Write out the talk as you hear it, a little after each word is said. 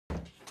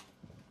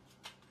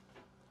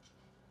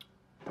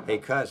Hey,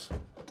 Cuz.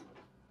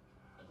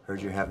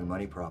 Heard you're having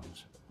money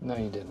problems. No,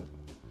 you didn't.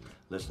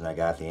 Listen, I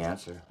got the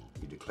answer.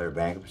 You declare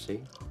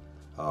bankruptcy,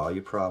 all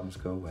your problems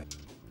go away.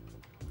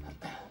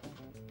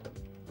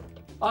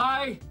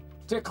 I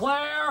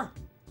declare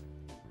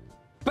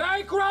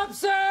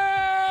bankruptcy!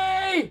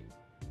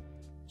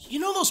 You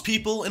know those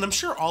people, and I'm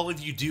sure all of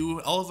you do,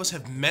 all of us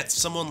have met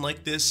someone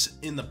like this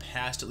in the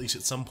past, at least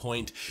at some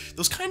point.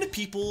 Those kind of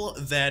people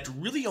that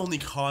really only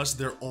cause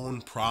their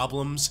own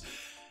problems,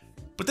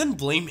 but then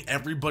blame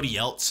everybody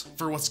else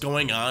for what's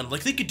going on.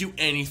 Like, they could do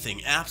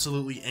anything,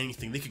 absolutely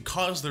anything. They could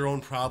cause their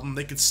own problem.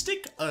 They could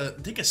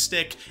take a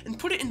stick and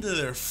put it into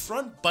their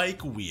front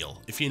bike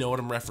wheel, if you know what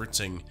I'm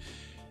referencing,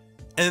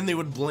 and then they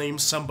would blame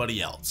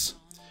somebody else.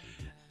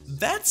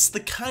 That's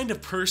the kind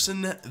of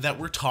person that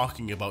we're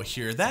talking about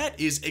here. That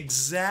is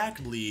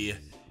exactly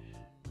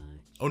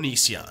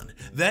Onision.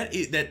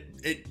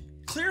 It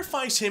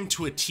clarifies him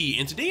to a T.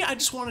 And today I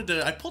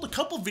pulled a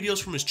couple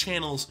videos from his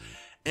channels,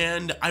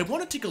 and I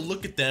want to take a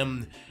look at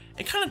them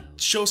and kind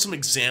of show some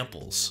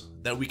examples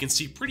that we can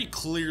see pretty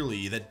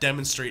clearly that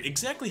demonstrate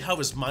exactly how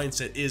his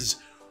mindset is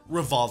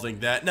revolving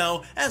that.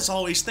 Now, as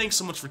always, thanks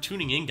so much for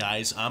tuning in,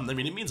 guys. I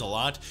mean, it means a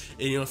lot.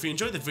 And, you know, if you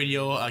enjoyed the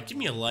video, give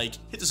me a like,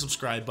 hit the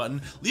subscribe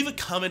button, leave a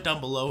comment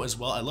down below as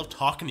well. I love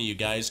talking to you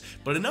guys,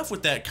 but enough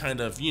with that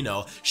kind of, you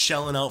know,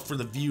 shelling out for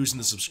the views and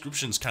the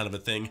subscriptions kind of a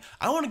thing.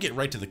 I want to get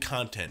right to the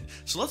content.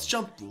 So let's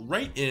jump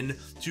right in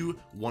to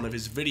one of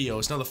his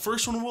videos. Now, the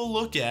first one we'll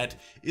look at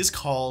is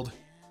called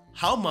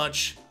How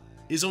Much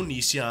is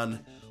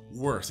Onision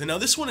Worth? And now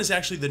this one is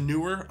actually the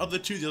newer of the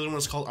two. The other one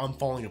is called I'm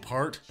Falling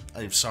Apart.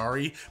 I'm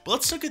sorry, but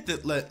let's look at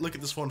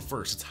this one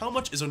first. It's How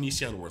Much is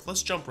Onision Worth?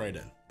 Let's jump right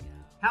in.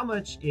 How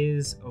much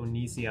is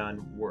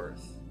Onision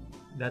worth?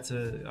 That's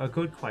a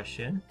good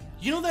question.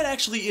 You know, that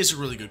actually is a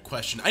really good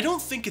question. I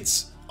don't think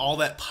it's all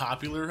that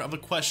popular of a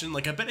question.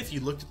 Like, I bet if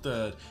you looked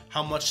at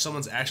how much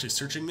someone's actually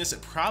searching this,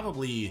 it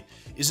probably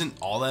isn't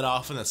all that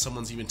often that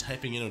someone's even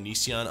typing in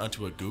Onision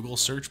onto a Google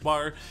search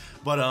bar.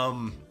 But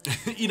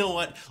you know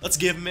what? Let's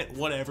give him it,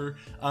 whatever.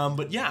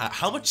 But yeah,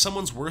 how much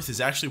someone's worth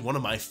is actually one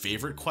of my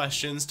favorite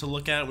questions to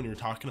look at when you're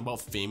talking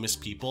about famous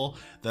people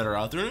that are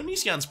out there. And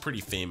Onision's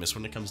pretty famous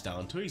when it comes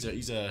down to it.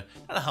 He's not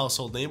a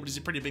household name, but he's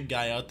a pretty big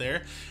guy out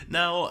there.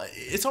 Now,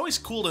 it's always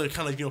cool to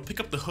kind of, you know, pick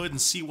up the hood and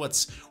see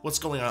what's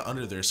going on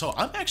under there. So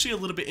I'm actually a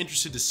little bit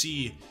interested to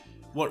see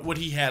what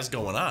he has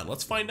going on.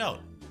 Let's find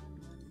out.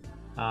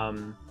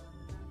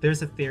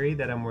 There's a theory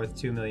that I'm worth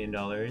 $2 million.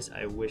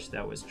 I wish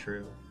that was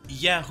true.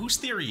 Yeah, whose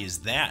theory is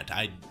that?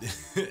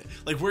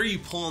 Like, where are you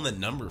pulling the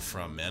number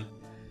from,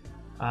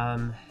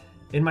 man?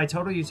 In my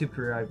total YouTube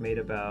career, I've made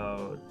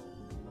about...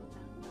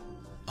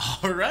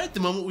 All right,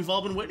 the moment we've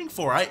all been waiting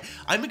for.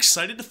 I'm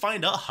excited to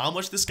find out how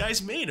much this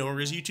guy's made over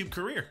his YouTube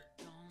career.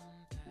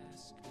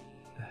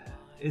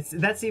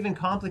 That's even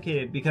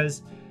complicated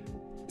because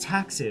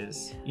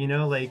taxes, you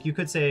know, like you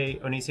could say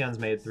Onision's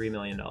made $3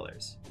 million,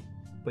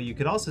 but you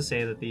could also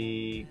say that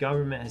the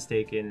government has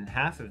taken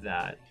half of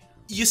that.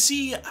 You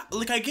see,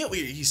 like, I get what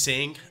he's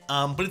saying,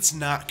 but it's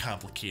not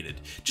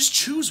complicated. Just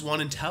choose one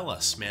and tell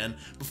us, man.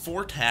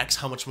 Before tax,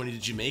 how much money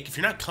did you make? If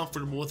you're not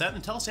comfortable with that,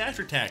 then tell us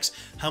after tax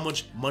how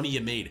much money you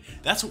made.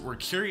 That's what we're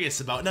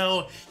curious about.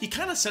 Now, he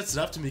kind of sets it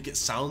up to make it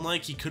sound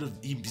like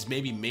he's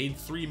maybe made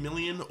 $3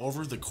 million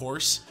over the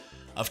course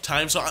of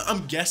time, so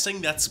I'm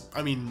guessing that's,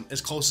 I mean,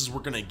 as close as we're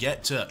gonna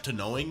get to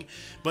knowing.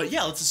 But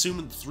yeah, let's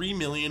assume 3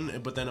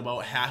 million, but then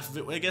about half of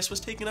it, I guess,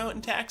 was taken out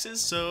in taxes.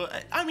 So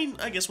I mean,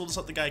 I guess we'll just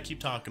let the guy keep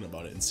talking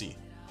about it and see.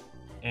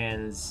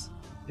 And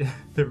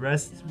the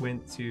rest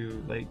went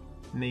to like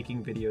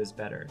making videos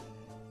better.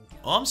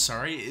 Oh, I'm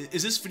sorry,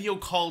 is this video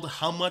called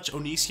How Much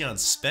Onision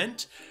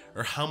Spent,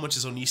 or How Much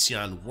is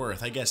Onision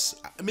Worth? I guess,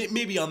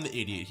 maybe I'm the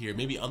idiot here,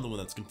 maybe I'm the one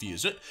that's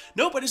confused.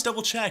 Nope, I just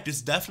double checked,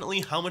 it's definitely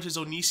How Much is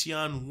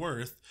Onision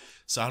Worth,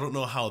 so I don't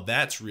know how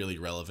that's really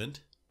relevant.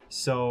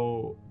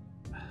 So,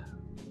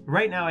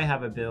 right now I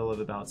have a bill of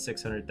about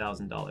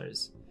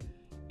 $600,000,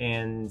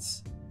 and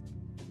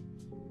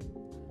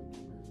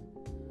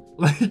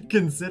like,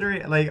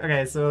 considering, like,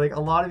 okay, so like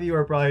a lot of you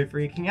are probably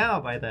freaking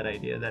out by that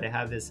idea that I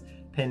have this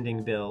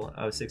pending bill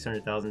of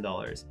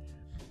 $600,000.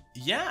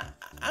 Yeah,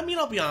 I mean,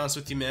 I'll be honest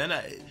with you, man.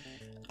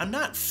 I'm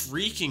not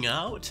freaking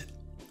out.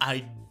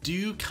 I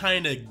do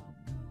kind of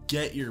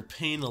get your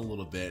pain a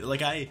little bit.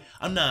 Like,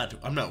 I'm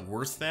not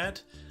worth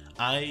that.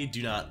 I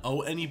do not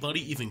owe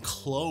anybody even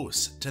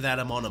close to that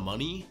amount of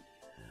money.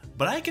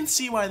 But I can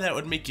see why that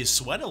would make you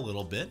sweat a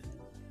little bit.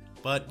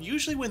 But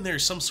usually when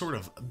there's some sort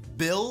of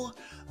bill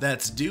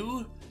that's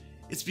due,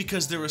 it's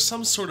because there was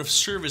some sort of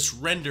service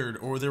rendered,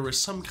 or there was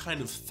some kind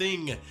of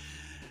thing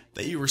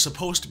that you were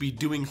supposed to be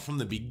doing from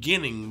the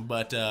beginning.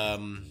 But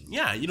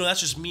yeah, you know, that's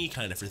just me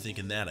kind of for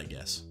thinking that, I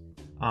guess.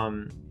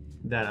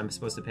 That I'm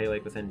supposed to pay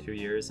like within 2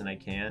 years, and I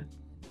can't.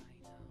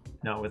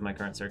 Not with my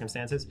current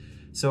circumstances.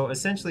 So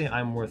essentially,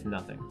 I'm worth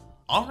nothing.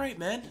 All right,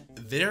 man.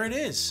 There it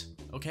is.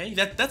 Okay,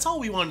 that's all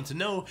we wanted to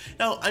know.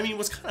 Now, I mean,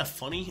 what's kind of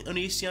funny,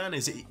 Onision,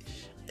 is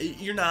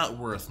you're not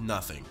worth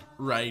nothing,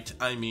 right?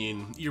 I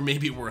mean, you're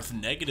maybe worth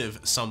negative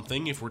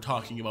something if we're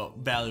talking about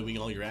valuing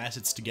all your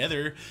assets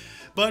together,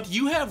 but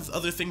you have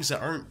other things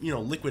that aren't, you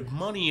know, liquid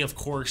money, of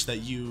course, that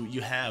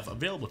you have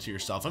available to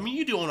yourself. I mean,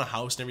 you do own a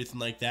house and everything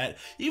like that.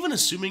 Even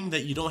assuming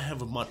that you don't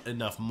have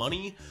enough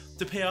money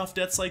to pay off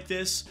debts like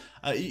this,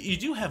 you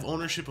do have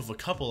ownership of a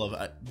couple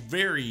of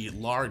very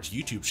large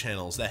YouTube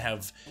channels that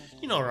have,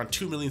 you know, around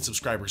 2 million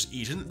subscribers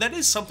each, and that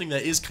is something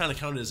that is kind of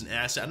counted as an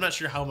asset. I'm not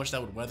sure how much that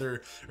would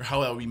weather or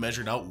how that would be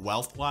measured out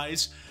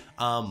wealth-wise,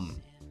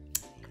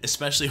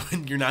 especially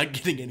when you're not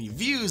getting any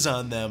views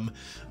on them,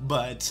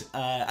 but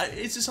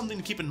it's just something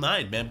to keep in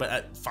mind, man.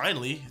 But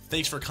finally,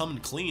 thanks for coming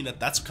clean.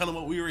 That's kind of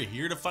what we were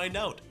here to find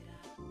out.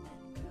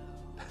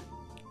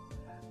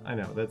 I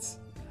know it's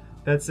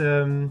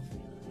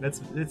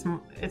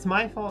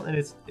my fault, and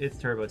it's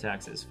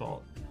TurboTax's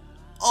fault.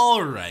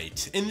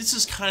 Alright, and this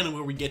is kind of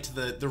where we get to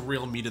the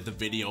real meat of the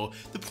video,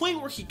 the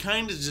point where he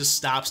kind of just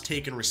stops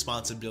taking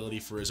responsibility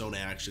for his own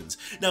actions.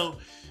 Now,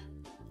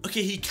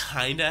 okay, he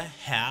kind of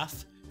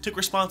half took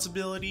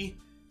responsibility,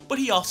 but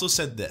he also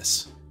said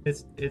this.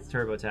 It's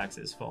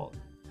TurboTax's fault.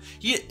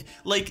 Yeah,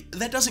 like,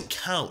 that doesn't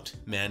count,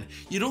 man.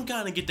 You don't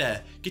gotta get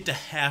to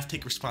half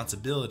take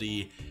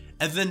responsibility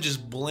and then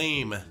just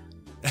blame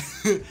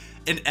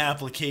an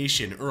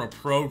application or a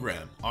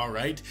program,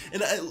 alright?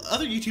 And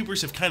other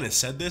YouTubers have kind of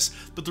said this,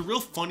 but the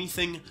real funny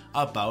thing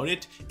about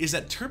it is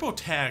that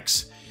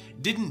TurboTax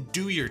didn't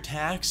do your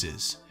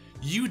taxes.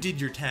 You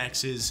did your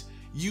taxes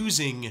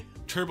using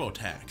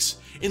TurboTax.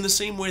 In the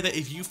same way that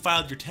if you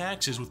filed your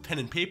taxes with pen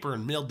and paper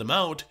and mailed them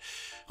out,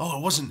 oh,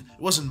 it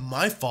wasn't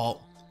my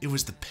fault. It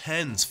was the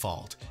pen's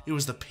fault. It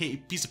was the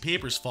piece of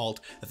paper's fault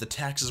that the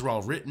taxes were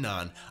all written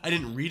on. I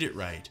didn't read it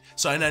right,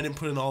 and I didn't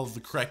put in all of the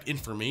correct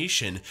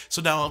information,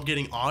 so now I'm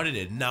getting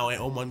audited, and now I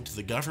owe money to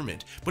the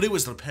government. But it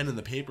was the pen and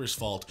the paper's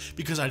fault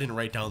because I didn't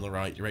write down the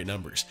right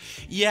numbers.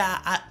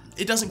 Yeah,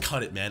 it doesn't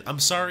cut it, man. I'm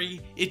sorry,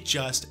 it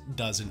just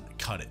doesn't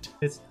cut it.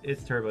 It's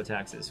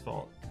TurboTax's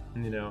fault,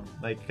 you know,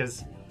 like,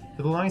 because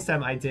for the longest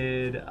time I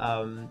did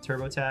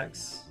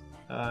TurboTax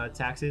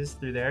taxes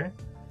through there,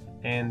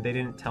 and they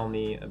didn't tell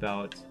me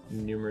about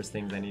numerous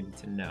things I needed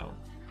to know.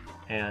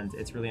 And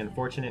it's really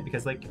unfortunate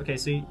because, like, okay,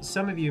 so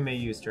some of you may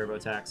use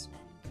TurboTax,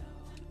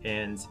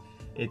 and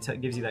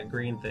it gives you that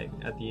green thing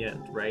at the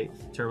end, right?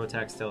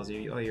 TurboTax tells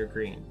you, oh, you're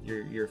green,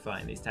 you're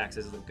fine, these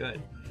taxes look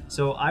good.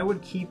 So I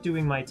would keep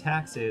doing my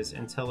taxes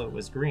until it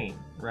was green,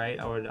 right?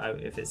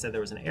 If it said there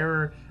was an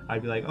error,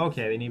 I'd be like,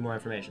 okay, they need more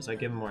information. So I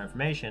give them more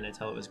information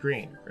until it was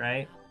green,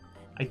 right?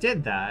 I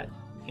did that,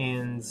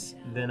 and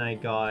then I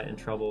got in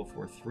trouble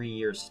for 3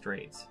 years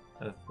straight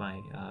of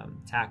my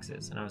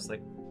taxes, and I was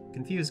like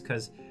confused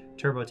because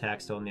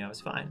TurboTax told me I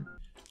was fine.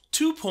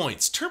 2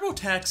 points.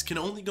 TurboTax can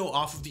only go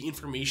off of the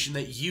information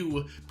that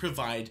you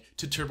provide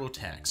to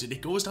TurboTax.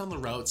 It goes down the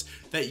routes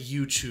that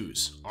you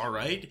choose,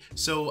 alright?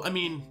 So, I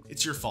mean,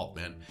 it's your fault,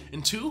 man.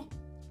 And 2,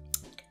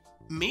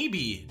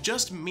 maybe,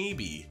 just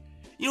maybe,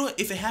 you know,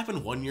 if it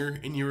happened 1 year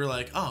and you were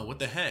like, oh, what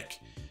the heck?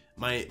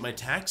 My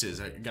taxes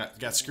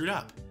got screwed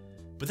up.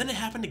 But then it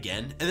happened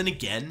again, and then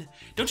again.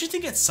 Don't you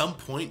think at some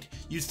point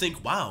you'd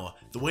think, wow,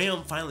 the way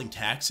I'm filing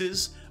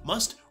taxes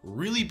must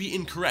really be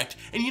incorrect?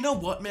 And you know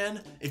what,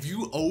 man? If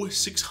you owe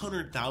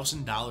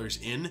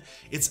 $600,000 in,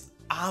 it's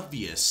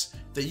obvious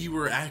that you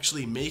were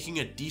actually making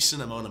a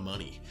decent amount of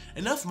money.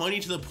 Enough money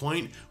to the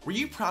point where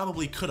you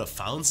probably could have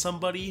found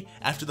somebody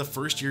after the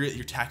first year that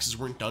your taxes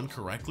weren't done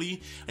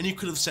correctly, and you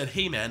could have said,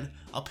 hey man,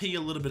 I'll pay you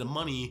a little bit of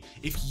money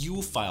if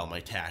you file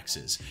my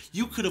taxes.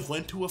 You could have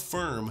went to a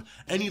firm,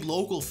 any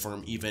local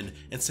firm even,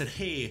 and said,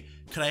 hey,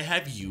 could I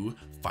have you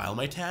file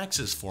my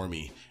taxes for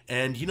me?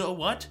 And you know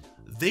what?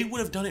 They would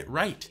have done it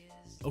right,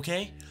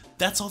 okay?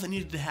 That's all that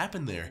needed to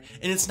happen there.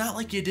 And it's not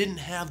like you didn't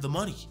have the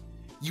money.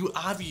 You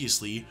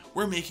obviously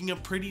were making a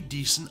pretty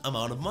decent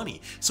amount of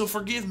money. So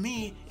forgive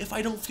me if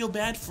I don't feel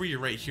bad for you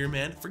right here,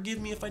 man.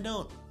 Forgive me if I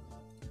don't.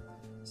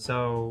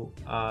 So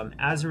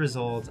as a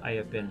result, I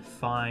have been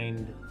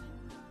fined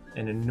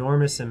an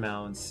enormous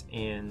amounts,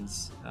 and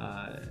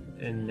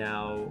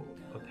now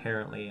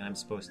apparently I'm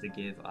supposed to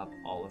give up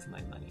all of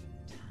my money.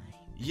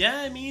 Yeah,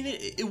 I mean,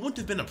 it wouldn't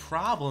have been a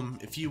problem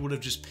if you would have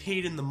just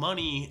paid in the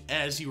money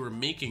as you were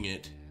making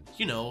it,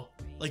 you know,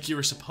 like you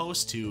were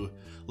supposed to,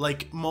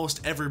 like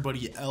most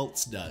everybody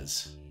else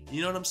does.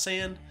 You know what I'm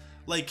saying?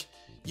 Like,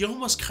 you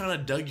almost kind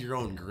of dug your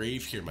own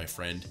grave here, my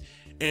friend.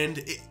 And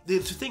the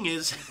thing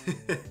is,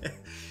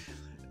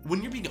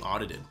 when you're being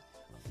audited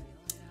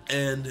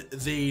and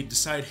they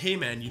decide, hey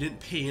man, you didn't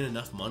pay in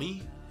enough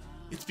money,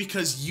 it's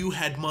because you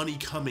had money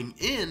coming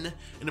in,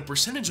 and a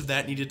percentage of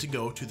that needed to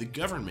go to the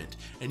government,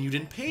 and you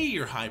didn't pay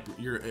a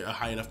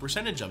high enough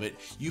percentage of it.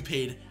 You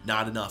paid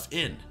not enough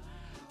in.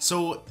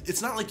 So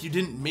it's not like you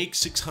didn't make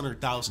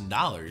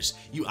 $600,000.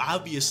 You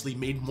obviously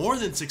made more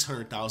than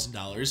 $600,000.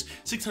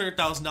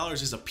 $600,000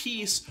 is a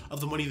piece of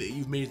the money that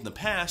you've made in the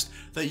past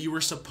that you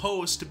were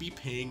supposed to be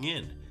paying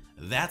in.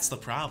 That's the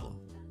problem.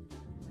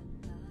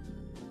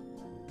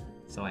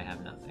 So I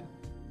have nothing.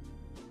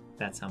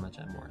 That's how much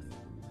I'm worth.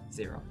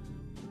 0.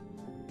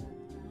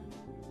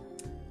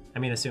 I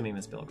mean, assuming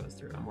this bill goes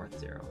through, I'm worth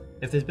 0.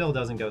 If this bill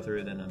doesn't go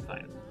through, then I'm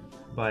fine.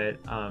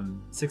 But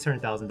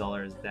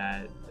 $600,000,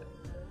 that,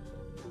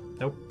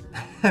 nope.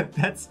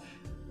 That's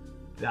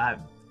that.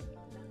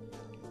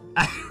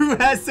 Who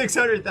has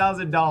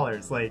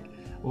 $600,000 like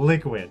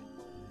liquid?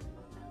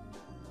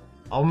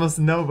 Almost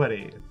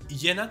nobody.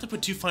 Yeah, not to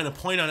put too fine a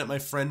point on it, my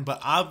friend, but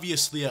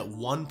obviously at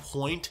one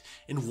point,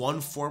 in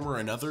one form or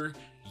another,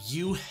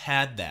 you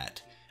had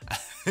that.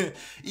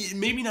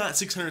 Maybe not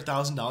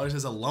 $600,000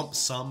 as a lump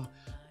sum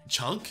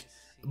chunk,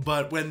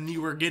 but when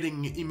you were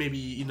getting maybe,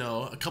 you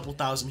know, a couple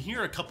thousand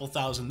here, a couple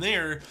thousand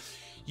there,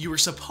 you were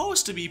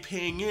supposed to be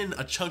paying in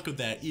a chunk of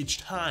that each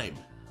time,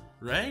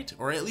 right?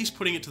 Or at least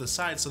putting it to the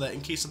side so that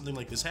in case something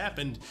like this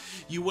happened,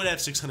 you would have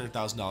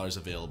 $600,000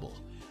 available.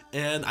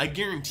 And I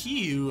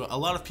guarantee you, a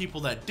lot of people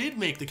that did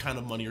make the kind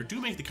of money or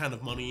do make the kind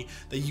of money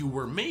that you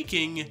were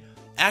making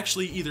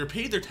actually either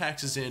paid their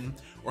taxes in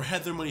or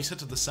had their money set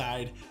to the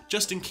side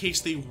just in case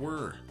they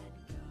were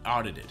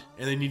audited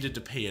and they needed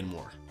to pay in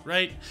more,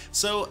 right?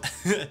 So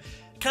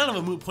kind of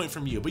a moot point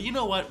from you, but you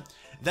know what?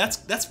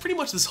 That's pretty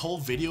much this whole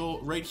video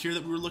right here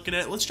that we were looking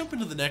at. Let's jump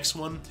into the next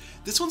one.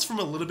 This one's from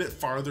a little bit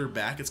farther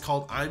back. It's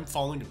called I'm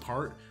Falling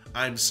Apart,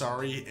 I'm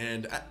Sorry,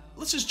 and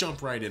let's just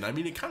jump right in. I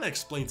mean, it kind of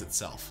explains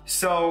itself.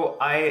 So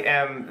I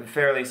am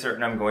fairly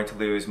certain I'm going to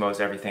lose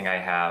most everything I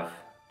have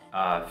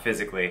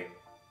physically,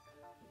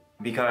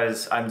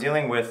 because I'm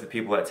dealing with the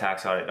people at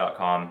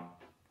taxaudit.com,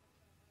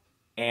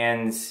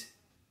 and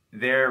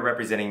they're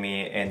representing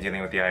me and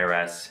dealing with the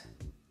IRS,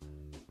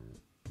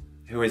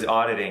 who is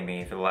auditing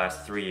me for the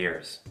last 3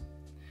 years.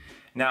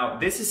 Now,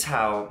 this is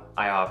how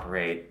I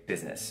operate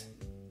business.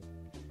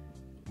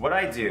 What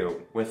I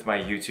do with my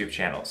YouTube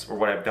channels, or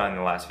what I've done in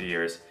the last few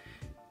years,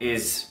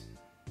 is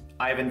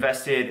I've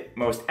invested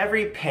most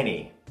every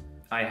penny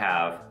I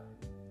have,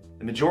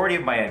 the majority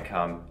of my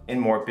income,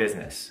 in more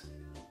business.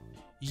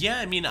 Yeah,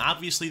 I mean,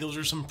 obviously those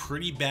are some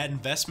pretty bad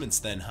investments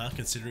then, huh?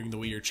 Considering the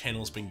way your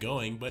channel's been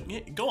going, but yeah,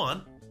 go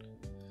on.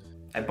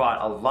 I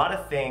bought a lot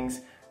of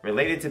things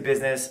related to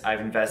business. I've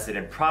invested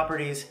in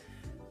properties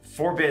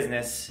for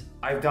business.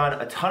 I've done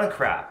a ton of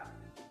crap,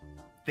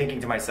 thinking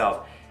to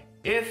myself,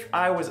 if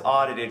I was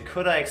audited,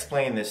 could I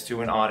explain this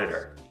to an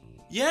auditor?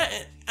 Yeah,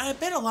 I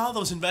bet a lot of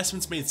those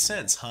investments made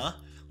sense, huh?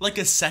 Like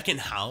a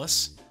second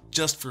house,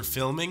 just for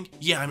filming?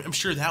 Yeah, I'm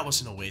sure that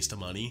wasn't a waste of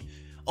money.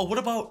 Oh, what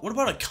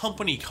about a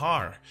company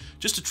car,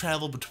 just to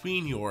travel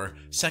between your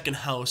second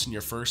house and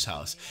your first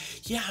house?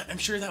 Yeah, I'm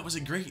sure that was a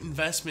great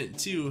investment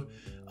too.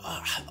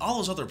 All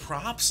those other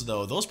props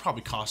though, those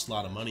probably cost a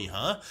lot of money,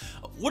 huh?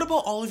 What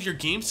about all of your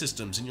game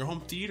systems in your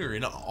home theater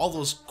and all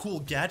those cool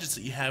gadgets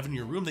that you have in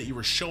your room that you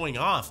were showing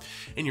off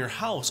in your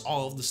house,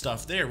 all of the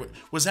stuff there?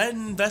 Was that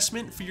an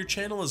investment for your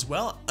channel as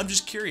well? I'm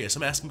just curious,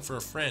 I'm asking for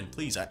a friend,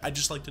 please, I'd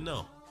just like to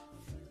know.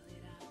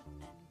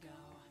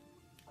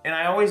 And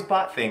I always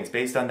bought things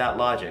based on that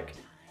logic.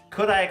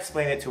 Could I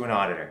explain it to an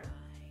auditor?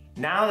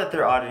 Now that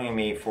they're auditing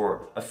me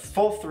for a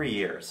full 3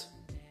 years,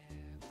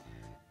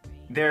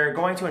 they're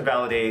going to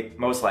invalidate,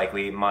 most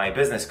likely, my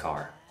business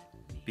car,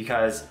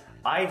 because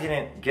I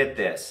didn't get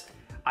this.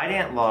 I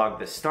didn't log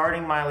the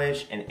starting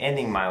mileage and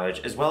ending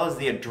mileage, as well as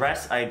the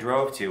address I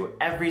drove to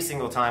every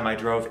single time I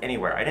drove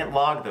anywhere. I didn't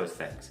log those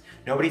things.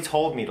 Nobody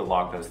told me to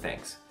log those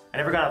things. I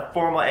never got a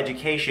formal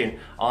education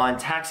on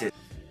taxes.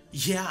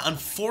 Yeah,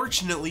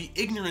 unfortunately,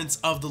 ignorance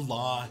of the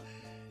law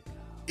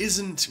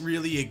isn't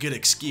really a good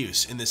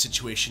excuse in this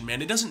situation,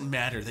 man. It doesn't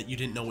matter that you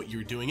didn't know what you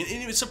were doing, and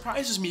it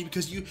surprises me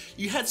because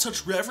you had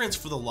such reverence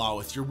for the law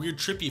with your weird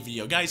trippy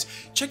video. Guys,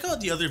 check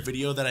out the other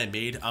video that I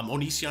made,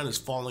 Onision is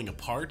Falling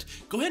Apart.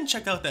 Go ahead and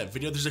check out that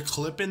video. There's a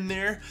clip in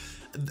there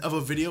of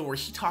a video where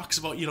he talks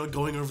about, you know,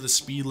 going over the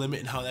speed limit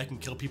and how that can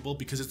kill people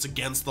because it's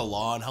against the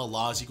law and how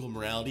laws equal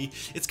morality.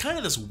 It's kind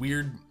of this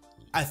weird,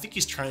 I think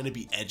he's trying to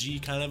be edgy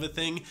kind of a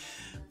thing,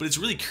 but it's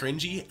really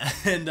cringy,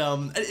 and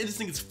I just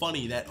think it's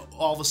funny that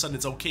all of a sudden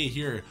it's okay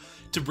here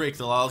to break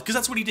the law, because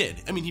that's what he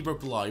did. I mean, he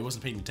broke the law. He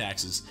wasn't paying the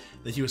taxes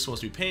that he was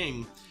supposed to be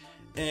paying,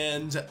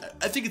 and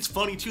I think it's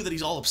funny too that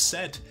he's all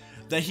upset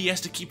that he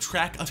has to keep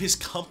track of his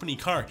company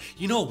car.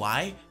 You know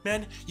why,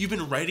 man? You've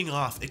been writing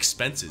off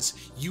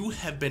expenses. You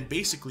have been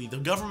basically, the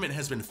government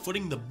has been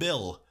footing the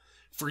bill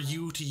for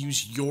you to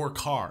use your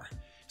car.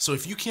 So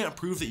if you can't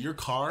prove that your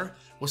car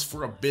was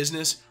for a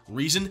business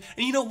reason,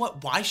 and you know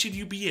what? Why should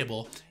you be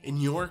able, in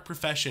your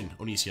profession,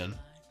 Onision,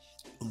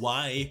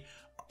 why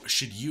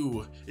should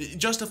you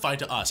justify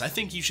to us? I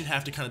think you should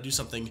have to kind of do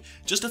something,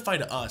 justify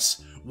to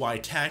us why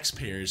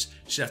taxpayers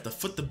should have to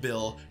foot the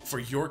bill for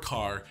your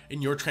car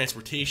and your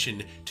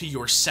transportation to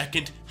your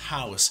second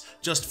house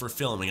just for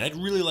filming. I'd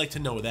really like to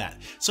know that.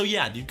 So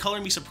yeah, dude, color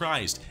me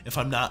surprised if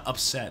I'm not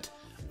upset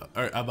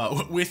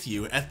with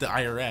you at the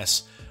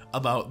IRS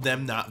about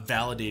them not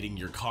validating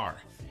your car.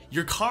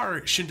 Your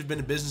car shouldn't have been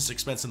a business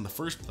expense in the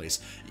first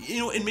place. You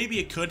know, and maybe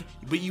it could,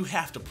 but you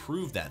have to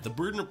prove that. The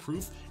burden of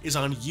proof is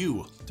on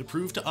you to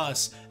prove to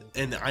us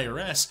and the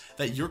IRS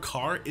that your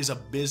car is a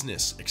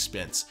business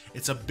expense.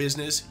 It's a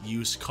business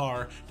use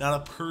car, not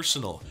a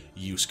personal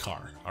use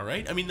car, all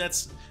right? I mean,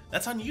 that's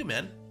on you,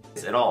 man.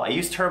 at all. I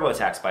use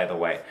TurboTax, by the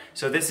way.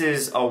 So this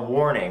is a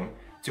warning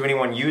to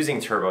anyone using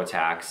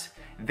TurboTax.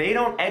 They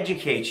don't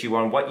educate you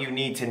on what you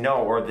need to know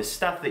or the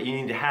stuff that you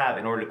need to have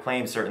in order to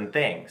claim certain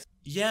things.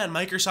 Yeah, and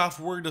Microsoft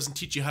Word doesn't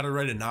teach you how to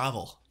write a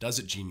novel, does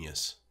it,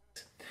 genius?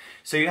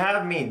 So you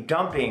have me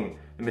dumping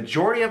the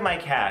majority of my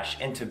cash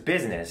into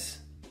business,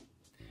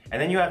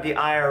 and then you have the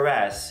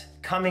IRS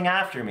coming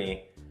after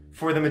me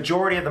for the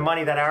majority of the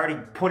money that I already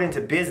put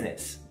into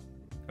business.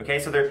 Okay,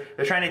 so they're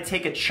trying to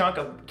take a chunk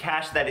of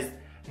cash that is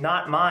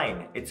not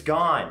mine. It's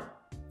gone.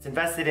 It's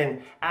invested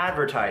in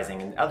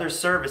advertising and other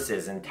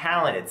services and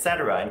talent,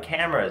 etc., and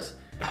cameras,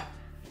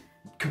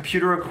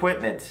 computer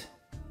equipment,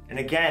 and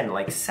again,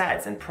 like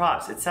sets and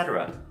props,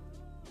 etc.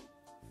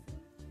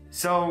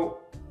 So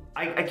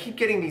I keep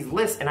getting these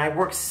lists, and I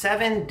work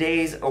 7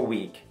 days a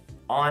week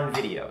on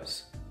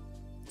videos.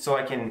 So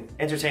I can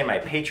entertain my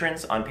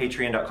patrons on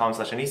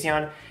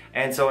patreon.com/Onision,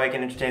 and so I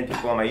can entertain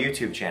people on my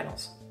YouTube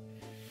channels.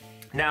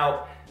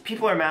 Now,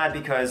 people are mad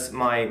because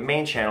my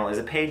main channel is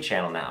a paid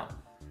channel now,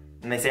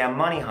 and they say I'm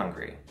money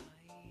hungry.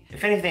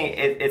 If anything,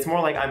 it's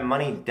more like I'm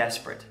money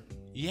desperate.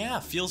 Yeah,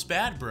 feels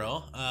bad,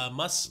 bro.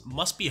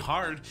 Must be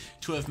hard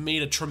to have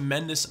made a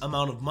tremendous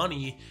amount of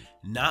money,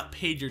 not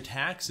paid your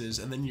taxes,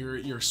 and then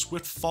your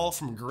swift fall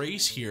from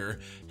grace here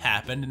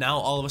happened, and now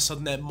all of a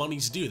sudden that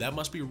money's due. That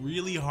must be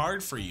really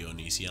hard for you,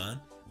 Onision.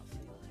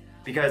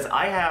 Because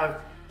I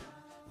have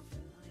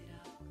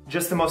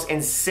just the most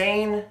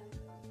insane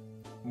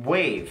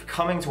wave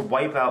coming to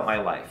wipe out my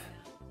life.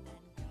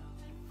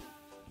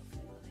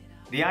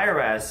 The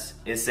IRS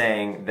is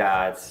saying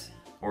that,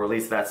 or at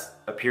least that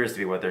appears to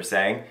be what they're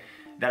saying,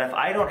 that if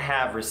I don't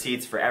have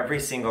receipts for every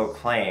single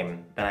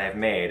claim that I have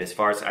made, as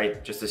far as I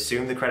just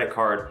assumed the credit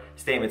card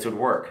statements would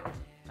work.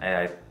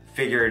 I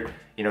figured,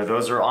 you know,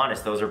 those are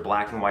honest, those are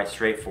black and white,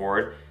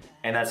 straightforward,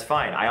 and that's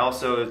fine. I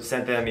also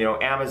sent them, you know,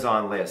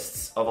 Amazon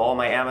lists of all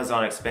my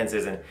Amazon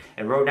expenses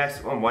and wrote next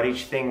to them what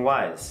each thing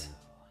was.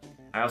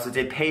 I also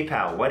did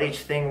PayPal, what each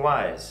thing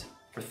was.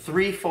 For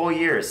 3 full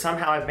years,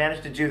 somehow I've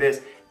managed to do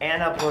this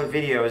and upload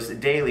videos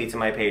daily to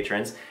my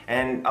patrons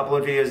and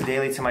upload videos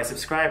daily to my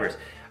subscribers.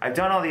 I've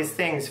done all these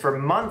things for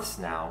months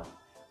now,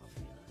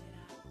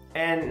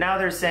 and now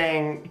they're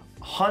saying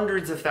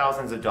hundreds of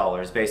thousands of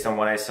dollars, based on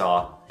what I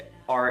saw,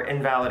 are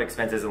invalid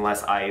expenses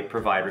unless I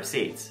provide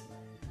receipts.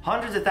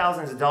 Hundreds of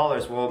thousands of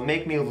dollars will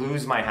make me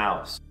lose my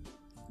house.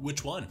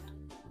 Which one?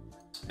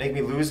 Make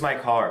me lose my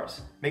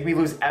cars. Make me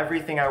lose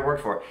everything I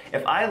worked for.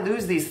 If I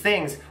lose these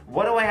things,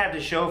 what do I have to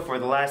show for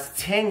the last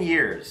 10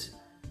 years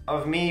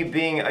of me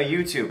being a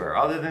YouTuber,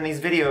 other than these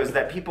videos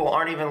that people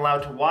aren't even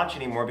allowed to watch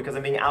anymore because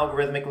I'm being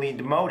algorithmically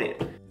demoted?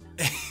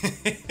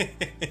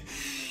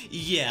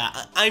 Yeah,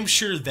 I'm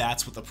sure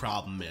that's what the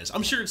problem is.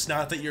 I'm sure it's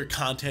not that your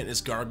content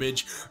is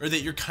garbage or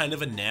that you're kind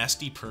of a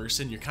nasty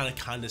person, you're kind of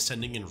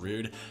condescending and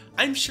rude.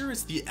 I'm sure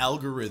it's the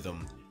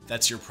algorithm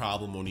that's your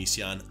problem,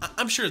 Onision.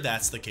 I'm sure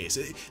that's the case.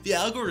 The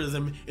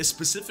algorithm is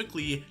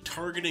specifically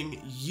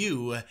targeting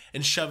you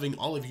and shoving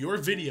all of your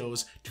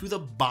videos to the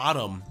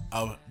bottom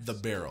of the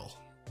barrel.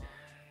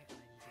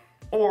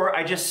 Or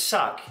I just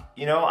suck.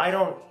 You know,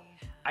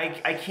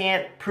 I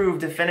can't prove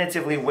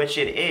definitively which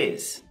it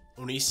is.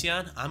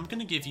 Onision, I'm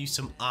gonna give you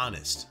some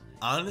honest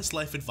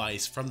life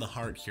advice from the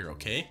heart here,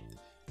 okay?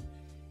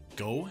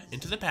 Go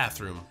into the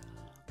bathroom,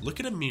 look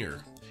at a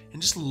mirror,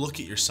 and just look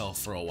at yourself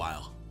for a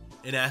while.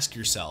 And ask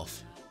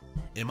yourself,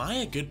 am I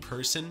a good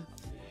person?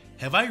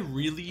 Have I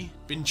really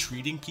been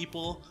treating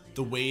people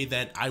the way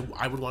that I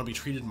would want to be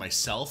treated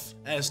myself,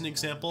 as an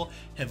example?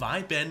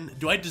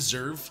 Do I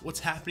deserve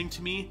what's happening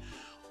to me?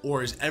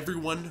 Or is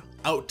everyone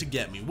out to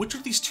get me? Which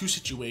of these two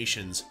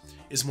situations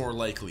is more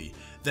likely?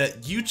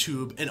 That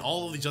YouTube and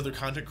all of these other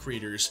content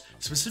creators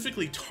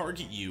specifically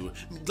target you,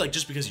 like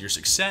just because of your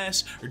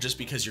success or just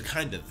because you're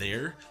kind of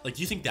there? Like,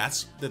 do you think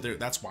that's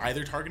why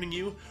they're targeting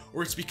you?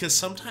 Or it's because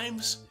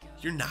sometimes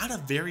you're not a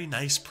very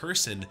nice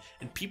person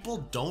and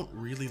people don't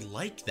really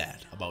like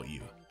that about you,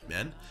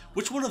 man?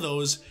 Which one of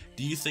those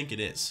do you think it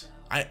is?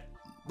 You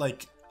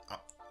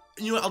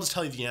know what, I'll just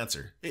tell you the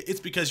answer. It's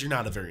because you're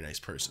not a very nice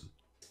person.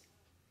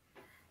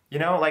 You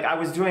know, like I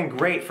was doing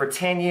great for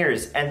 10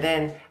 years and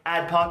then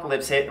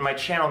Adpocalypse hit and my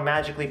channel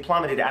magically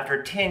plummeted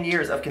after 10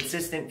 years of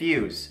consistent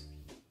views.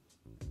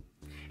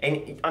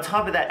 And on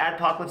top of that,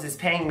 Adpocalypse is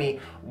paying me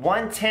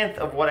 1/10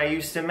 of what I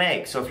used to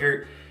make. So if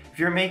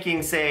you're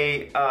making,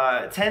 say,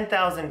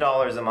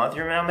 $10,000 a month,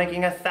 you're now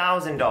making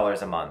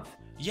 $1,000 a month.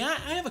 Yeah,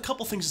 I have a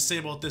couple things to say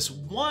about this.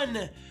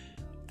 One,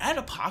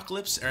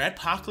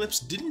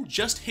 Adpocalypse didn't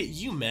just hit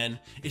you, man.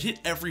 It hit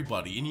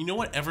everybody. And you know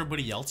what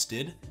everybody else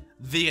did?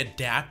 They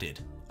adapted,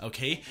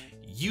 okay?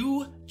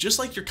 You, just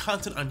like your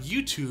content on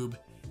YouTube,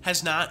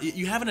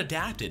 you haven't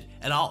adapted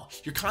at all.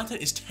 Your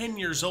content is 10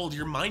 years old.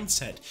 Your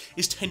mindset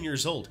is 10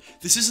 years old.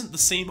 This isn't the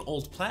same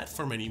old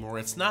platform anymore.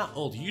 It's not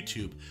old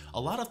YouTube.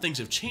 A lot of things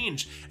have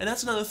changed, and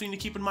that's another thing to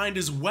keep in mind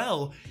as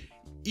well.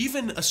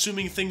 Even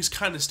assuming things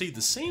kind of stayed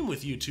the same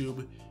with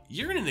YouTube,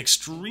 you're in an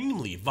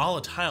extremely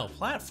volatile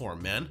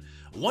platform, man.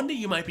 One day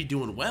you might be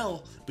doing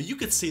well, but you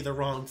could say the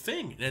wrong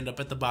thing and end up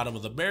at the bottom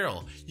of the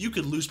barrel. You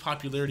could lose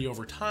popularity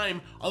over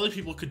time. Other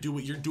people could do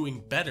what you're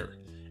doing better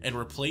and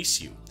replace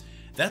you.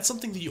 That's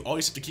something that you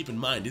always have to keep in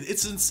mind.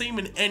 It's the same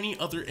in any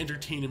other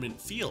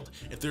entertainment field.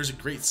 If there's a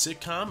great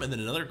sitcom and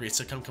then another great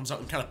sitcom comes out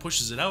and kind of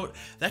pushes it out,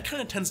 that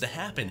kind of tends to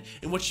happen.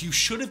 And what you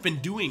should have been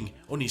doing,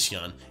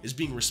 Onision, is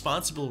being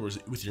responsible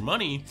with your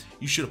money.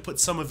 You should have put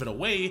some of it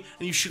away,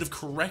 and you should have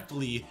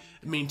correctly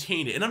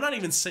maintained it. And I'm not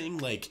even saying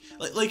like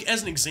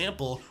as an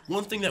example,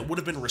 one thing that would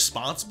have been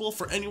responsible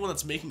for anyone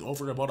that's making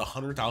over about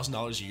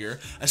 $100,000 a year,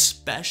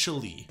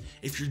 especially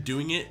if you're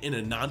doing it in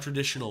a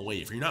non-traditional way,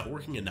 if you're not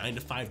working a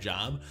 9-to-5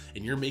 job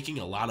and you're making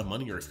a lot of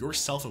money, or if you're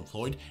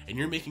self-employed and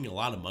you're making a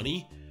lot of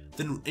money,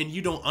 then and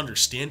you don't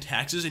understand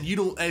taxes and you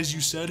don't, as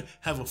you said,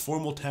 have a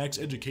formal tax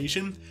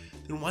education,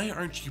 then why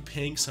aren't you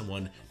paying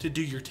someone to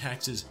do your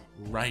taxes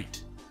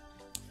right?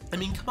 I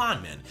mean, come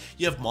on, man.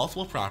 You have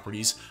multiple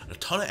properties, a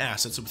ton of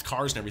assets with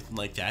cars and everything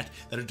like that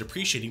that are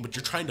depreciating, but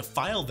you're trying to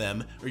file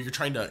them, or you're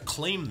trying to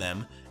claim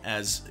them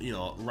as, you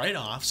know,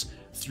 write-offs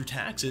through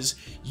taxes.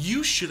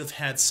 You should have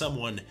had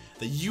someone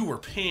that you were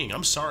paying.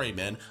 I'm sorry,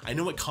 man. I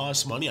know it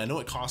costs money. I know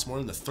it costs more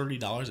than the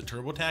 $30 that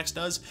TurboTax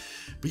does,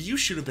 but you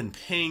should have been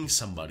paying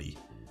somebody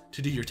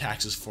to do your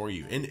taxes for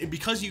you. And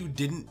because you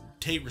didn't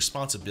take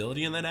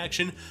responsibility in that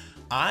action,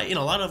 I and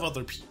a lot of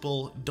other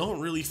people don't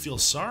really feel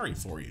sorry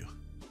for you.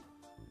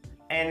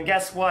 And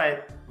guess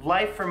what?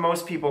 Life for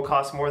most people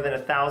costs more than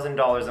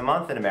 $1,000 a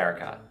month in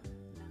America.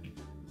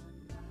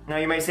 Now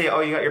you may say, oh,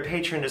 you got your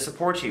Patreon to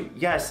support you.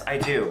 Yes, I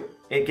do.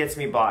 It gets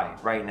me by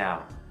right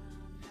now.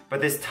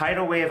 But this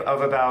tidal wave of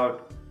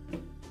about,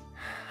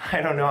 I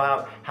don't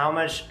know how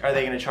much are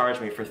they gonna charge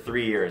me for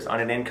 3 years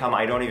on an income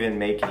I don't even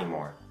make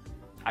anymore.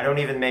 I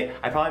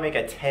probably make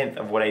 1/10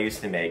 of what I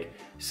used to make.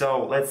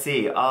 So let's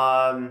see,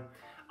 I'm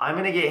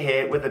gonna get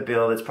hit with a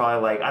bill that's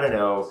probably like, I don't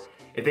know,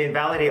 if they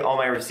invalidate all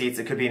my receipts,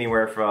 it could be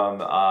anywhere from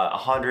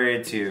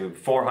 $100,000 to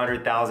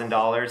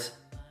 $400,000.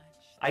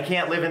 I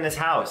can't live in this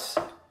house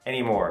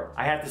anymore.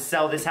 I have to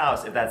sell this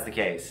house if that's the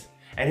case.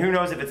 And who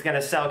knows if it's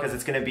gonna sell, because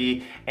it's gonna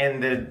be in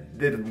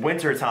the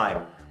winter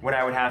time when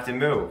I would have to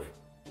move.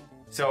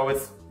 So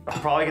it's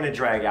probably gonna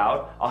drag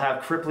out. I'll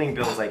have crippling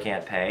bills I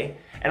can't pay.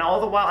 And all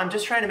the while, I'm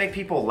just trying to make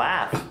people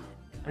laugh.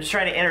 I'm just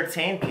trying to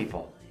entertain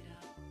people.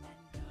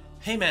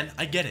 Hey man,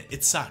 I get it,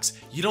 it sucks.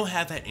 You don't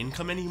have that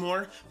income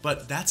anymore,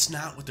 but that's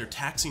not what they're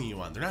taxing you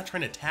on. They're not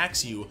trying to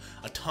tax you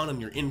a ton on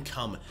your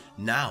income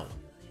now.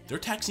 They're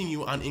taxing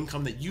you on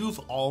income that you've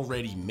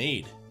already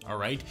made, all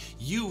right?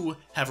 You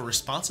have a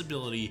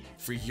responsibility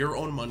for your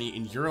own money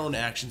and your own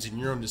actions and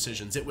your own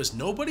decisions. It was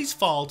nobody's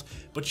fault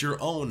but your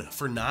own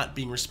for not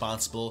being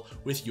responsible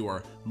with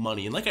your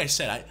money. And like I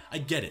said, I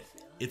get it.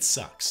 It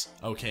sucks,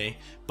 okay?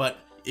 But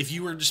if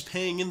you were just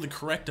paying in the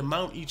correct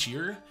amount each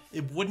year,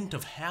 it wouldn't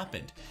have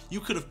happened. You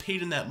could have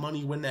paid in that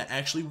money when that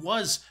actually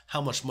was how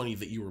much money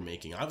that you were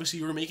making. Obviously,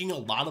 you were making a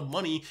lot of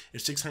money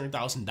if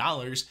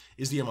 $600,000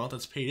 is the amount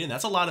that's paid in.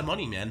 That's a lot of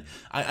money, man.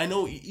 I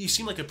know you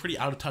seem like a pretty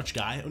out-of-touch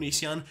guy,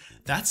 Onision.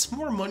 That's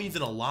more money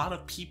than a lot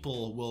of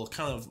people will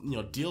kind of, you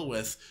know, deal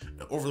with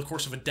over the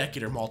course of a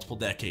decade or multiple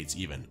decades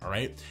even, all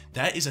right?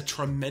 That is a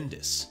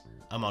tremendous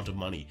amount of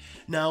money.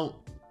 Now,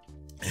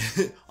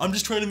 I'm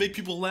just trying to make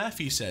people laugh,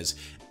 he says.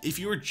 If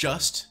you were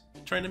just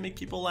trying to make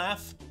people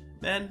laugh,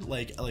 man,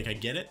 like I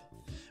get it.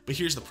 But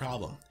here's the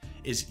problem,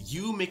 is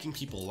you making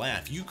people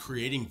laugh, you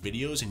creating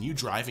videos and you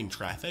driving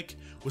traffic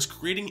was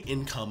creating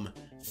income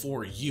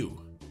for you,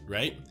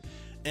 right?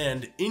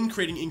 And in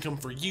creating income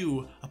for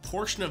you, a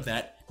portion of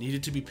that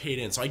needed to be paid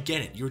in. So I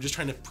get it. You were just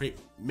trying to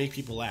make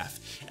people laugh.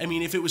 I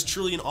mean, if it was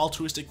truly an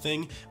altruistic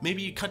thing,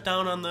 maybe you cut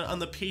down on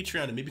the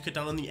Patreon and maybe cut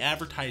down on the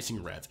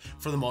advertising rev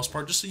for the most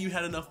part, just so you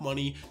had enough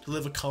money to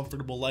live a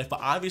comfortable life. But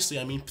obviously,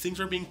 I mean, things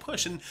are being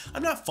pushed, and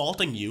I'm not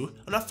faulting you.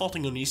 I'm not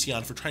faulting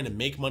Onision for trying to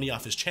make money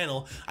off his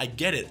channel. I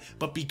get it.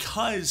 But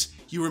because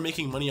you were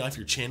making money off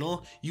your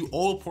channel, you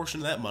owe a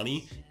portion of that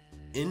money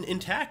in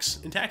taxes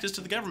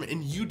to the government,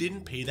 and you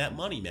didn't pay that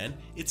money, man.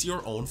 It's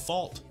your own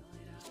fault.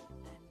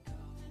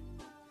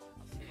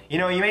 You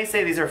know, you may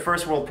say these are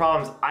first world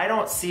problems. I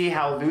don't see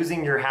how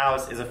losing your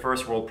house is a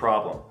first world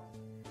problem.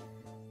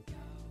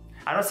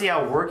 I don't see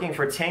how working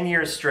for 10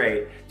 years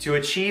straight to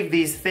achieve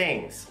these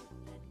things,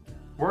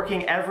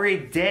 working every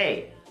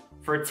day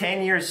for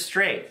 10 years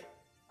straight.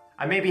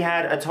 I maybe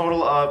had a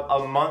total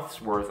of a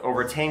month's worth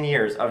over 10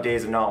 years of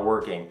days of not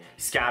working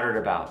scattered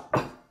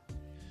about.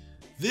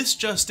 This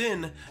just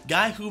in,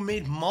 guy who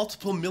made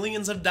multiple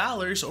millions of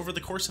dollars over the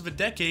course of a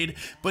decade,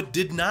 but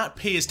did not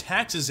pay his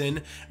taxes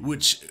in,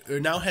 which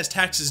now has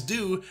taxes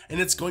due, and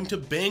it's going to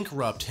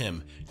bankrupt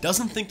him.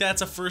 Doesn't think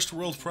that's a first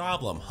world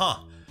problem, huh?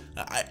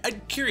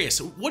 I'm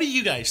curious, what do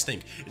you guys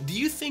think? Do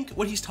you think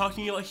what he's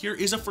talking about here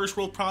is a first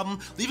world problem?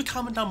 Leave a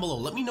comment down below.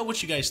 Let me know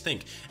what you guys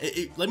think.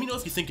 Let me know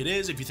if you think it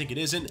is, if you think it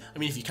isn't. I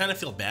mean, if you kind of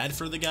feel bad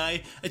for the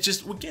guy. It's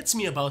just, what gets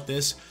me about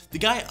this, the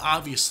guy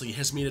obviously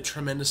has made a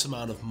tremendous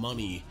amount of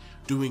money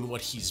doing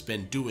what he's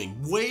been doing.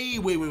 Way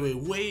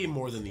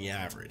more than the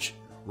average.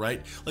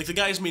 right? Like the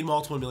guy's made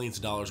multiple millions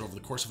of dollars over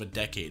the course of a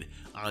decade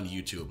on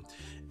YouTube.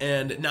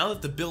 And now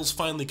that the bill's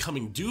finally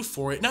coming due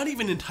for it, not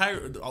even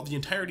the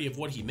entirety of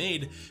what he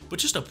made, but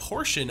just a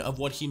portion of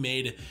what he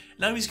made,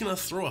 now he's gonna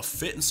throw a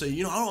fit and say,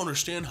 you know, I don't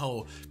understand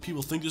how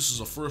people think this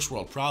is a first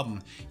world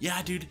problem. Yeah,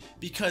 dude,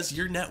 because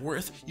your net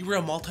worth, you were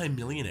a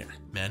multi-millionaire,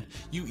 man.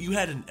 You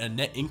had a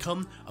net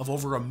income of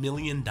over $1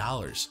 million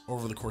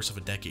over the course of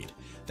a decade.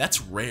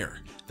 That's rare.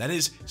 That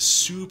is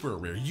super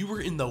rare. You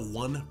were in the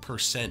 1%,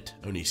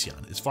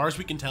 Onision. As far as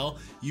we can tell,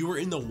 you were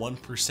in the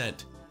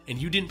 1%. And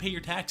you didn't pay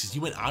your taxes.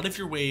 You went out of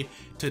your way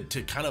to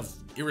kind of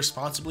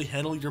irresponsibly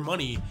handle your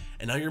money,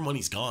 and now your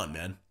money's gone,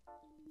 man.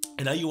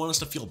 And now you want us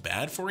to feel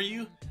bad for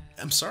you?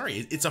 I'm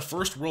sorry, it's a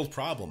first world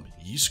problem.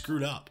 You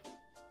screwed up.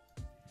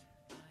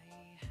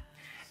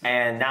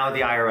 And now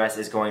the IRS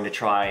is going to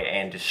try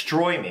and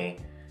destroy me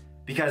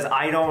because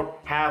I don't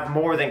have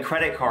more than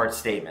credit card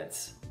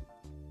statements.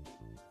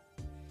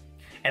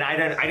 And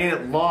I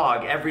didn't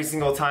log every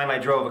single time I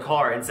drove a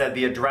car and said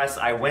the address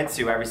I went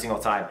to every single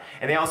time.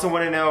 And they also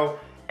want to know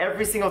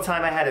every single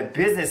time I had a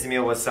business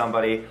meal with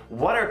somebody,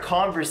 what our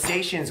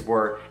conversations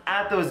were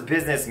at those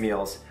business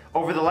meals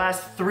over the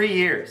last 3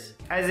 years.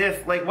 As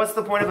if, like, what's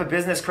the point of a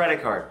business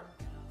credit card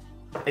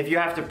if you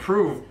have to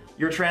prove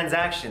your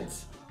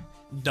transactions?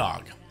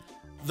 Dog,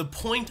 the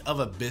point of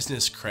a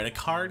business credit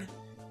card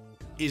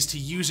is to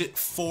use it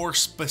for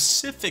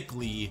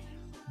specifically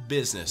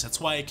business. That's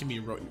why it can be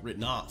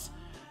written off.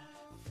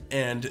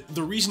 And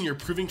the reason you're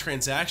proving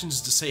transactions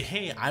is to say,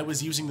 hey, I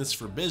was using this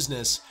for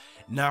business,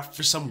 not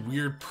for some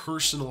weird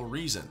personal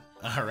reason,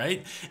 all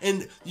right?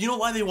 And you know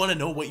why they want to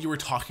know what you were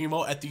talking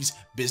about at these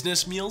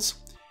business meals?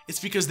 It's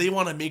because they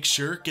want to make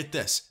sure, get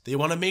this, they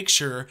want to make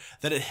sure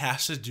that it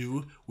has to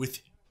do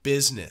with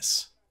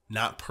business,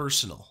 not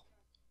personal.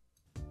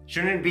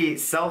 Shouldn't it be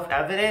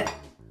self-evident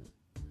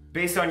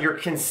based on your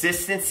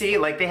consistency?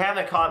 Like, they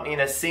haven't caught me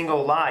in a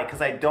single lie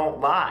because I don't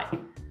lie.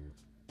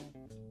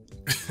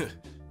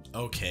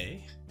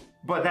 Okay.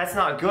 But that's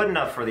not good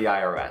enough for the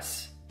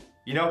IRS.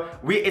 You know,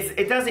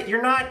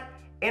 you're not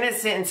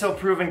innocent until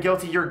proven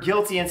guilty, you're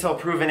guilty until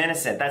proven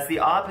innocent. That's the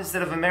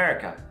opposite of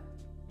America.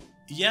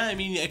 Yeah, I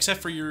mean, except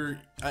for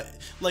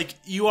like,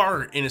 you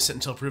are innocent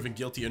until proven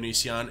guilty,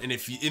 Onision, and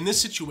if in this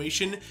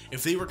situation,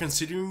 if they were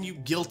considering you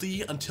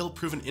guilty until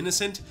proven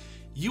innocent,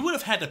 you would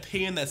have had to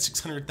pay in that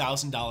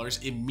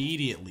 $600,000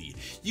 immediately.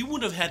 You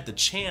would have had the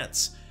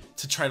chance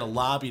to try to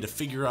lobby to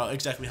figure out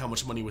exactly how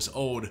much money was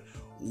owed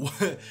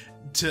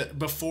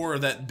before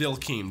that bill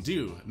came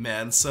due,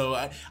 man. So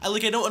I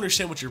don't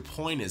understand what your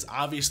point is.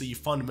 Obviously, you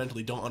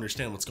fundamentally don't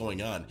understand what's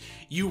going on.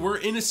 You were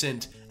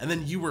innocent, and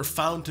then you were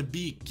found to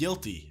be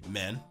guilty,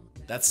 man.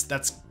 That's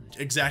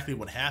exactly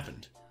what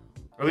happened.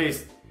 Or at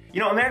least, you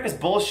know, America's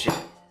bullshit,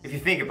 if you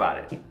think about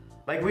it.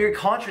 Like, we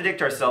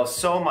contradict ourselves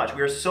so much.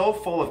 We are so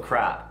full of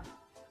crap.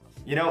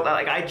 You know,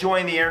 like, I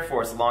joined the Air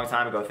Force a long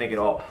time ago thinking,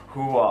 oh,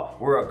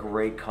 we're a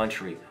great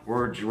country.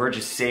 We're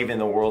just saving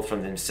the world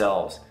from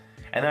themselves.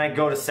 And then I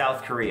go to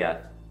South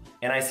Korea,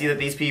 and I see that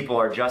these people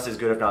are just as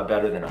good, if not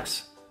better than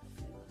us.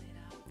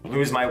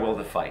 Lose my will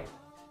to fight.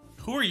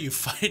 Who are you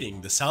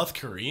fighting? The South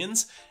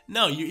Koreans?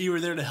 No, you were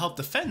there to help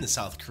defend the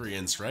South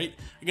Koreans, right?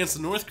 Against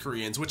the North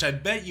Koreans, which I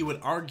bet you would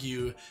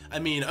argue, I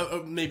mean,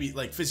 maybe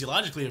like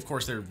physiologically, of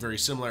course, they're very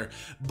similar,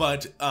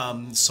 but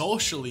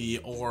socially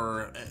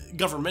or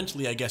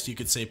governmentally, I guess you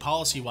could say,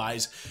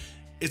 policy-wise,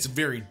 it's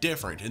very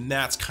different, and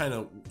that's kind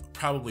of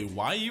probably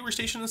why you were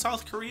stationed in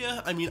South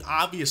Korea. I mean,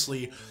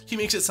 obviously, he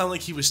makes it sound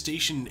like he was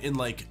stationed in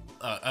like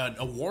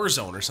a war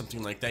zone or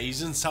something like that.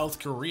 He's in South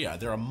Korea.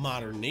 They're a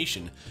modern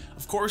nation.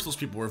 Of course, those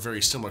people were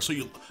very similar. So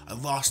I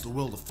lost the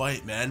will to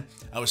fight, man.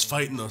 I was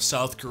fighting those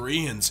South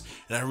Koreans,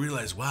 and I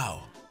realized,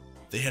 wow,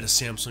 they had a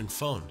Samsung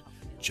phone,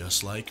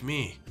 just like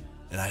me,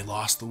 and I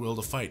lost the will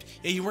to fight.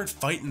 Yeah, you weren't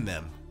fighting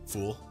them,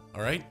 fool.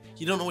 All right?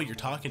 You don't know what you're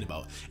talking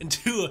about. And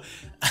two,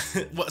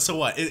 so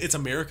what? It's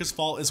America's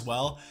fault as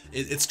well?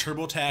 It's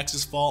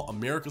TurboTax's fault,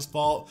 America's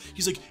fault?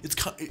 He's like,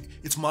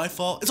 it's my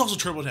fault. It's also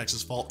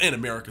TurboTax's fault and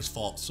America's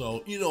fault.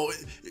 So, you know,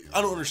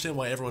 I don't understand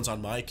why everyone's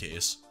on my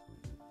case.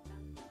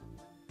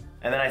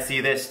 And then I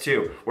see this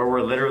too, where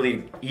we're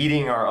literally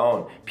eating our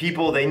own.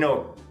 People they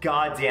know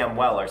goddamn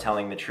well are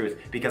telling the truth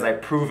because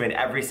I've proven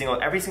every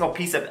single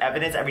piece of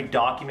evidence, every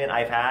document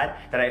I've had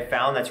that I've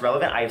found that's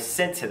relevant, I've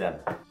sent to them.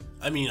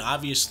 I mean,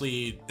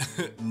 obviously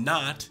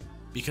not,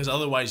 because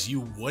otherwise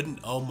you wouldn't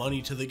owe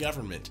money to the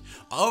government.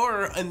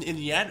 Or in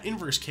the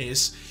inverse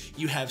case,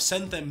 you have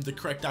sent them the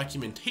correct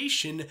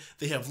documentation,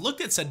 they have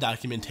looked at said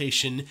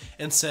documentation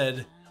and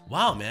said,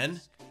 wow,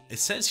 man, it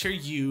says here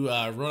you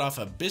wrote off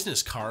a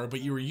business card,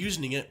 but you were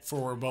using it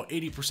for about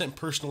 80%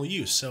 personal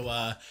use. So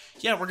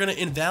yeah, we're gonna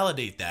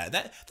invalidate that.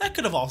 That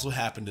could have also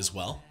happened as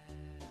well.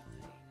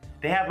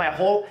 They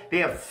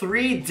have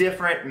 3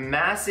 different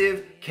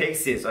massive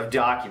cases of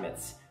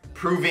documents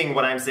proving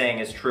what I'm saying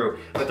is true.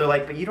 But they're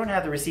like, but you don't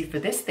have the receipt for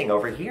this thing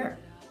over here.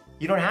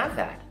 You don't have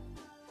that.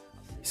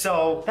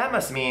 So that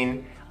must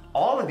mean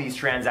all of these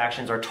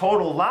transactions are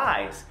total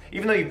lies.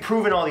 Even though you've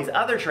proven all these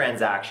other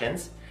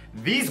transactions,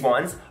 These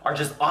ones are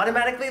just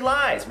automatically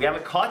lies. We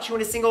haven't caught you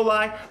in a single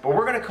lie, but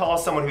we're gonna call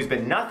someone who's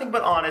been nothing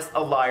but honest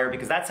a liar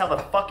because that's how the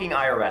fucking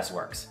IRS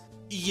works.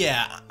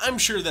 Yeah, I'm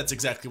sure that's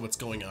exactly what's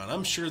going on.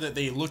 I'm sure that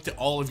they looked at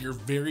all of your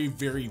very,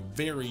 very,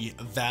 very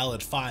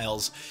valid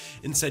files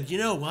and said, you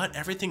know what,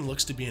 everything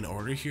looks to be in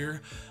order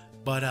here,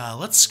 but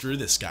let's screw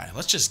this guy.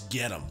 Let's just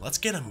get him. Let's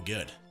get him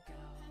good.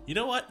 You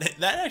know what?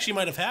 That actually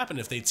might have happened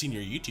if they'd seen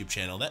your YouTube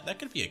channel. That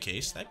could be a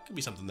case. That could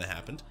be something that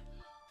happened.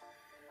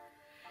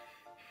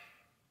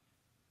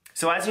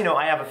 So as you know,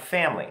 I have a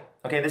family.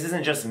 Okay, this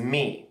isn't just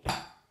me.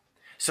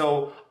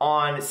 So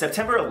on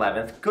September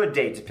 11th, good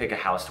date to pick a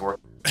house to work.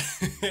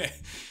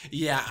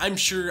 Yeah, I'm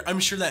sure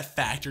that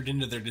factored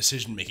into their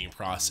decision-making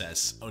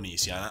process,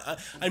 Onision.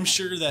 I'm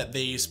sure that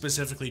they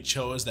specifically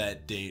chose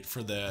that date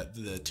for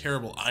the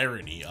terrible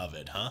irony of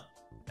it, huh?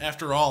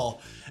 After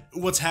all,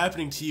 what's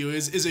happening to you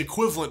is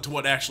equivalent to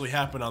what actually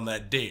happened on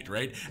that date,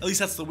 right? At least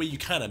that's the way you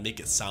kind of make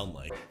it sound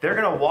like. They're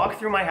gonna walk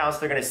through my house,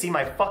 they're gonna see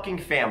my fucking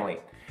family,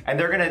 and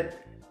they're gonna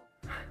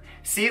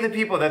see the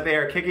people that they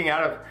are kicking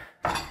out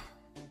of.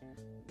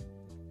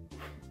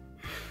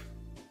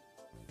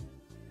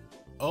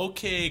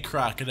 Okay,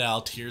 Crocodile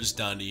Tears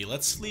Dundee,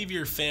 let's leave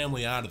your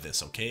family out of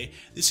this, okay?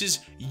 This is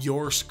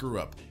your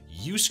screw-up.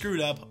 You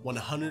screwed up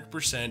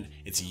 100%.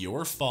 It's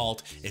your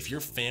fault. If your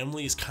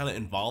family is kind of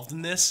involved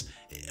in this,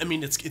 I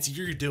mean, it's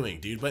your doing,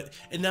 dude. But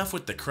enough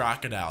with the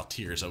crocodile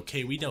tears,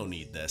 okay? We don't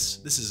need this.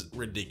 This is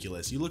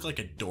ridiculous. You look like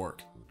a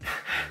dork.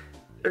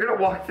 They're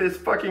gonna walk to this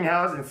fucking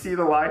house and see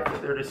the life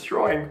that they're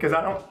destroying because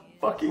I don't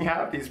fucking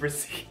have these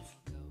receipts.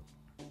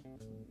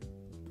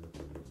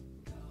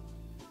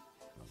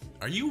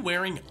 Are you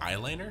wearing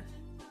eyeliner?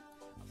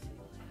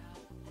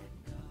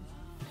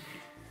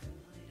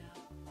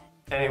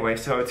 Anyway,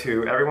 so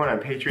to everyone on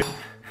Patreon,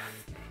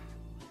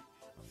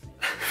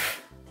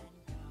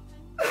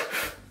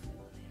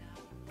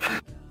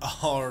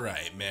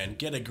 Alright, man,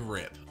 get a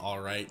grip,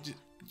 alright?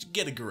 Just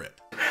get a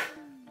grip.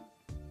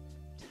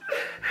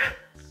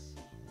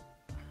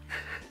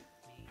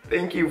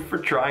 thank you for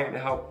trying to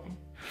help me.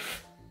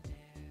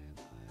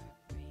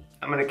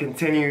 I'm gonna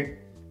continue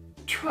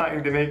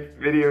trying to make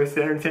videos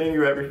to entertain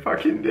you every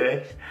fucking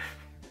day.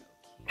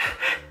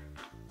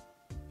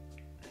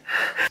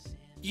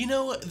 You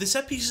know, the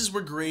set pieces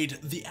were great.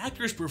 The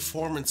actor's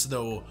performance,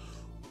 though,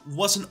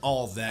 wasn't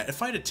all that.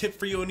 If I had a tip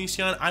for you,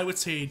 Onision, I would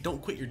say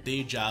don't quit your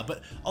day job.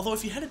 But although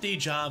if you had a day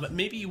job,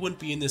 maybe you wouldn't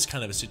be in this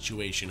kind of a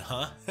situation,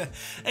 huh?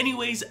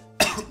 Anyways,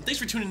 thanks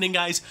for tuning in,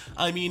 guys.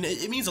 I mean,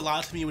 it means a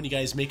lot to me when you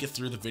guys make it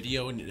through the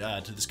video and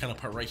to this kind of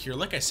part right here.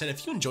 Like I said,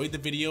 if you enjoyed the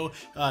video,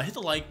 hit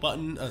the like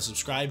button,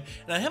 subscribe,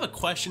 and I have a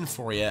question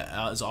for you,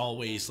 as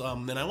always.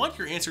 And I want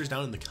your answers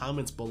down in the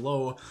comments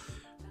below.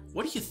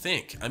 What do you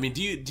think? I mean,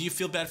 do you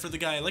feel bad for the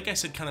guy? Like I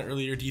said kind of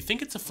earlier, do you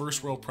think it's a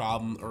first world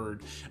problem? Or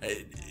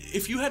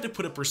if you had to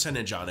put a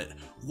percentage on it,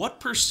 what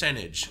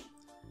percentage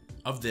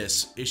of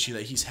this issue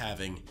that he's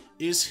having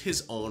is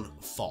his own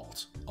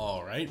fault?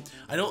 All right.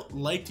 I don't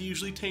like to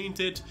usually taint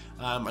it.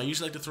 I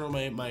usually like to throw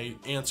my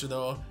answer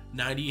though,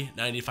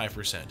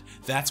 90-95%.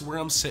 That's where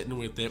I'm sitting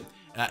with it.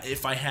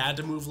 If I had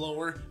to move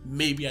lower,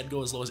 maybe I'd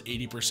go as low as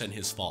 80%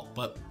 his fault.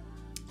 But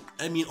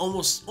I mean,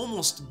 almost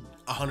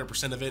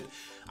 100% of it,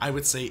 I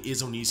would say,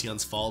 is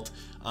Onision's fault.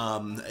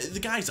 The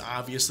guy's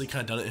obviously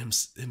kind of done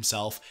it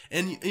himself,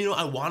 and you know,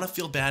 I want to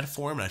feel bad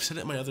for him, and I've said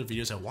it in my other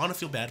videos, I want to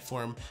feel bad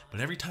for him, but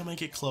every time I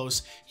get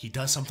close, he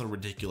does something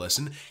ridiculous,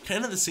 and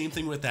kind of the same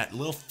thing with that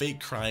little fake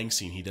crying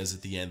scene he does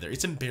at the end there.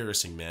 It's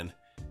embarrassing, man.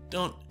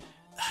 Don't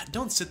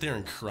sit there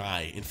and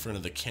cry in front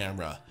of the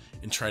camera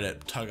and try to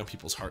tug on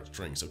people's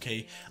heartstrings,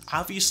 okay?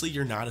 Obviously,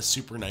 you're not a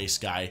super nice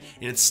guy,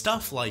 and it's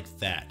stuff like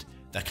that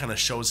that kind of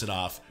shows it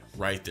off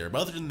right there.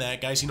 But other than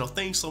that, guys, you know,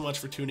 thanks so much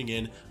for tuning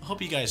in. I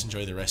hope you guys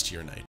enjoy the rest of your night.